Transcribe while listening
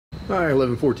Hi,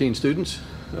 1114 students.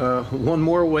 One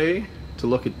more way to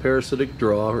look at parasitic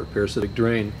draw or parasitic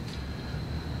drain.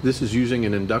 This is using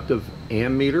an inductive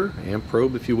ammeter, amp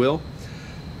probe if you will.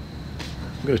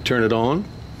 I'm going to turn it on.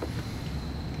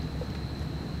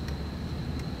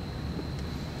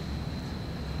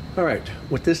 Alright,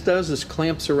 what this does is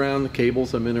clamps around the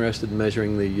cables. I'm interested in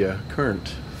measuring the current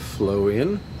flow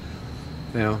in.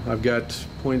 Now I've got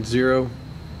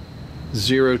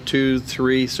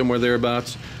 0.0023, somewhere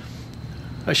thereabouts.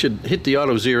 I should hit the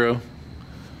auto zero.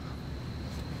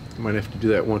 I might have to do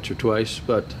that once or twice,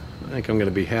 but I think I'm going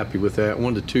to be happy with that.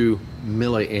 1 to 2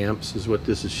 milliamps is what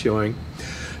this is showing.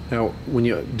 Now when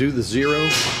you do the zero,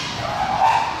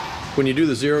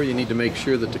 you need to make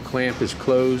sure that the clamp is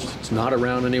closed. It's not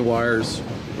around any wires,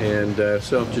 and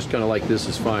so just kind of like this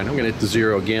is fine. I'm going to hit the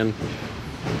zero again.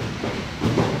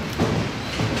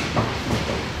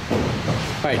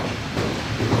 All right,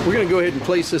 we're going to go ahead and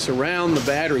place this around the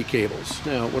battery cables.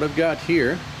 Now what I've got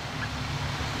here,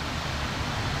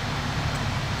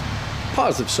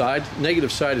 positive side,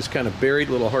 negative side is kind of buried,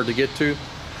 a little hard to get to.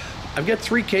 I've got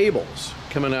 3 cables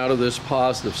coming out of this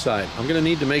positive side. I'm going to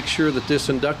need to make sure that this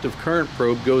inductive current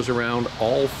probe goes around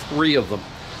all 3 of them.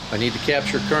 I need to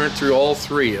capture current through all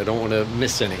 3. I don't want to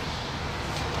miss any.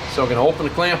 So I'm going to open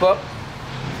the clamp up,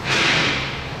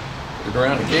 put it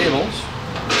around the cables,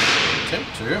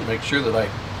 attempt to make sure that I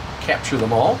capture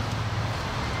them all.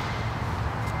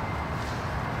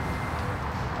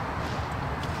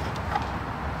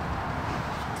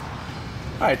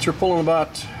 Alright, so we're pulling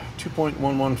about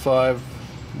 2.115,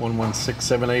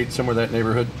 11678, somewhere in that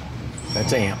neighborhood.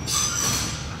 That's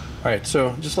amps. Alright,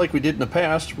 so just like we did in the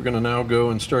past, we're going to now go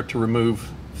and start to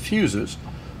remove fuses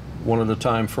one at a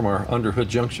time from our underhood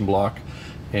junction block,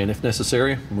 and if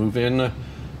necessary, move in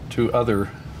to other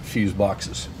fuse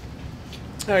boxes.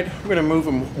 Alright, we're going to move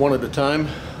them one at a time.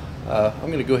 I'm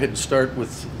going to go ahead and start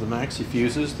with the maxi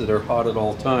fuses that are hot at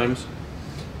all times.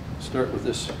 Start with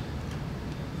this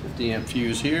 50 amp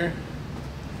fuse here.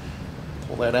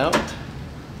 Pull that out.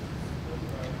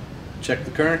 Check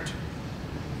the current.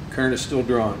 Current is still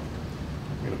drawn.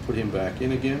 I'm going to put him back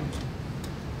in again.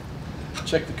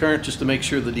 Check the current just to make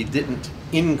sure that he didn't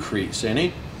increase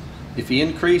any. If he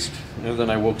increased,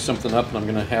 then I woke something up and I'm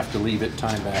going to have to leave it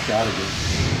time back out again.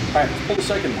 Alright, let's pull the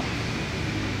second one.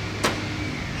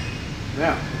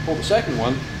 Now, pull the second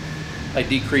one, I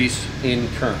decrease in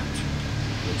current.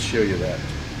 Let's show you that.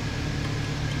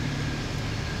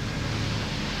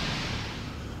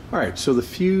 Alright, so the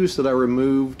fuse that I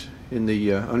removed in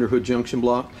the underhood junction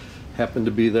block happened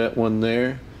to be that one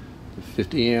there, the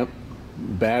 50 amp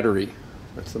battery.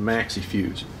 That's the maxi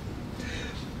fuse.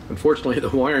 Unfortunately, the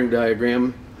wiring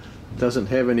diagram doesn't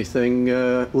have anything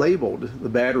labeled, the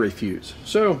battery fuse.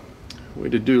 So we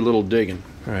had to do a little digging.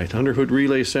 Alright, underhood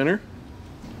relay center.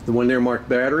 The one there marked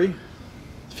battery,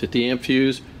 50 amp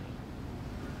fuse,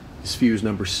 is fuse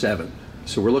number 7.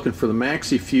 So we're looking for the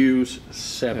maxi fuse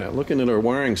 7. Now, looking at our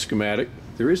wiring schematic,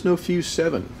 there is no fuse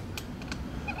 7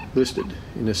 listed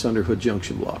in this underhood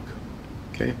junction block.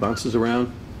 Okay, bounces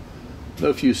around,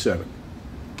 no fuse 7.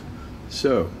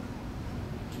 So,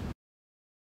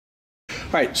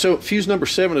 alright, so fuse number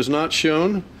 7 is not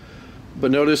shown,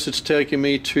 but notice it's taking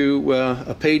me to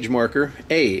a page marker,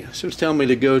 A. So it's telling me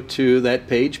to go to that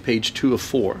page, page 2 of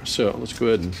 4. So let's go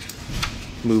ahead and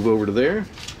move over to there.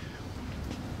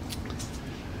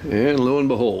 And lo and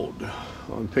behold,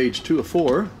 on page 2 of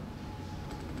 4,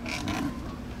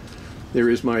 there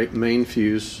is my main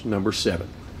fuse number 7.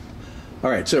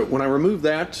 Alright, so when I remove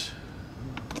that,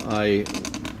 I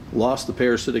lost the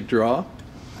parasitic draw.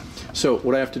 So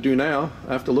what I have to do now,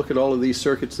 I have to look at all of these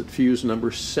circuits that fuse number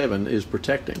 7 is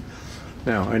protecting.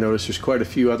 Now, I notice there's quite a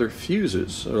few other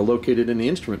fuses that are located in the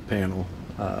instrument panel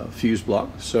fuse block.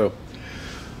 So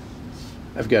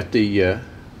I've got the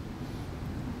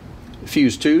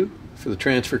fuse 2 for the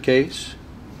transfer case.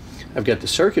 I've got the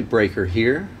circuit breaker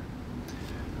here.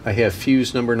 I have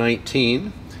fuse number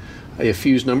 19. I have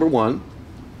fuse number 1.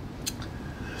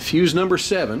 Fuse number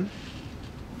 7.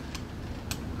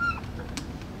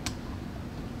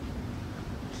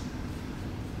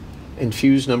 And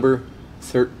fuse number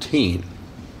 13.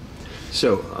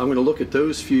 So I'm going to look at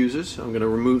those fuses. I'm going to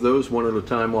remove those one at a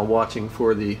time while watching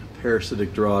for the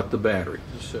parasitic draw at the battery.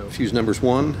 So fuse numbers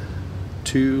 1,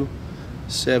 2,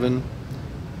 7,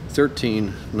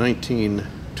 13, 19,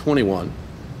 21.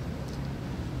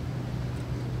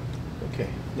 Okay,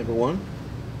 number 1.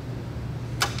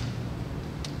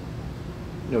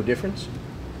 No difference.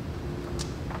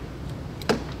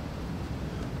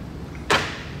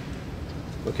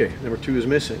 Okay, number 2 is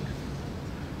missing.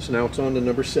 So now it's on to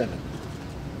number 7.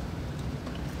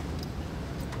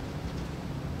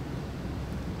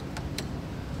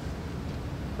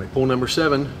 My pull number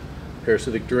 7,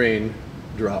 parasitic drain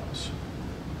drops.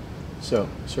 So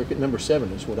circuit number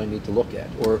 7 is what I need to look at,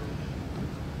 or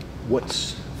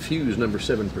what's fuse number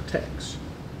 7 protects.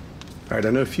 All right, I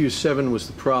know fuse 7 was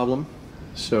the problem,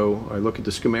 so I look at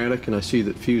the schematic and I see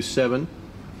that fuse 7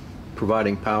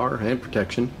 providing power and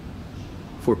protection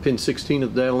for pin 16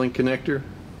 of the data link connector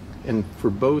and for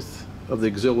both of the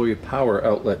auxiliary power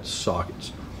outlet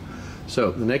sockets.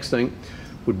 So the next thing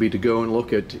would be to go and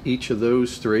look at each of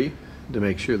those 3 to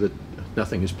make sure that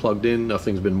nothing is plugged in,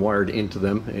 nothing's been wired into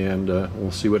them, and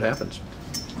we'll see what happens.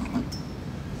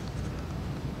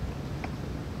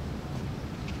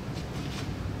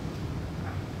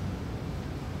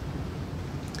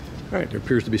 All right, there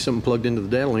appears to be something plugged into the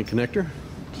data link connector.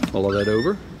 Follow that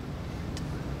over.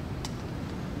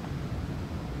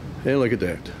 And look at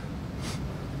that.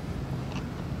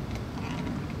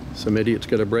 Some idiot's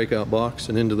got a breakout box,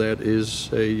 and into that is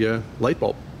a light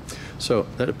bulb. So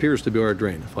that appears to be our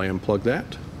drain. If I unplug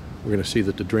that, we're going to see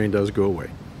that the drain does go away.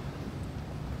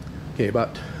 Okay,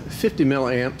 about 50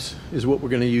 milliamps is what we're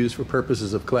going to use for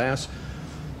purposes of class.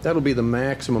 That'll be the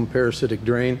maximum parasitic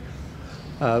drain.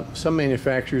 Some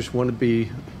manufacturers want to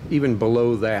be even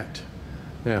below that.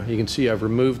 Now you can see I've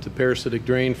removed the parasitic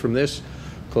drain from this,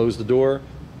 closed the door.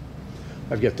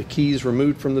 I've got the keys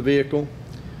removed from the vehicle,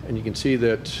 and you can see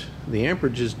that the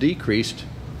amperage is decreased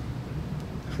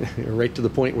right to the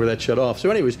point where that shut off. So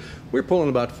anyways, we're pulling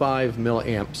about 5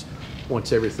 milliamps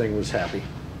once everything was happy.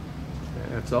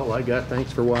 That's all I got.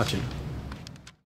 Thanks for watching.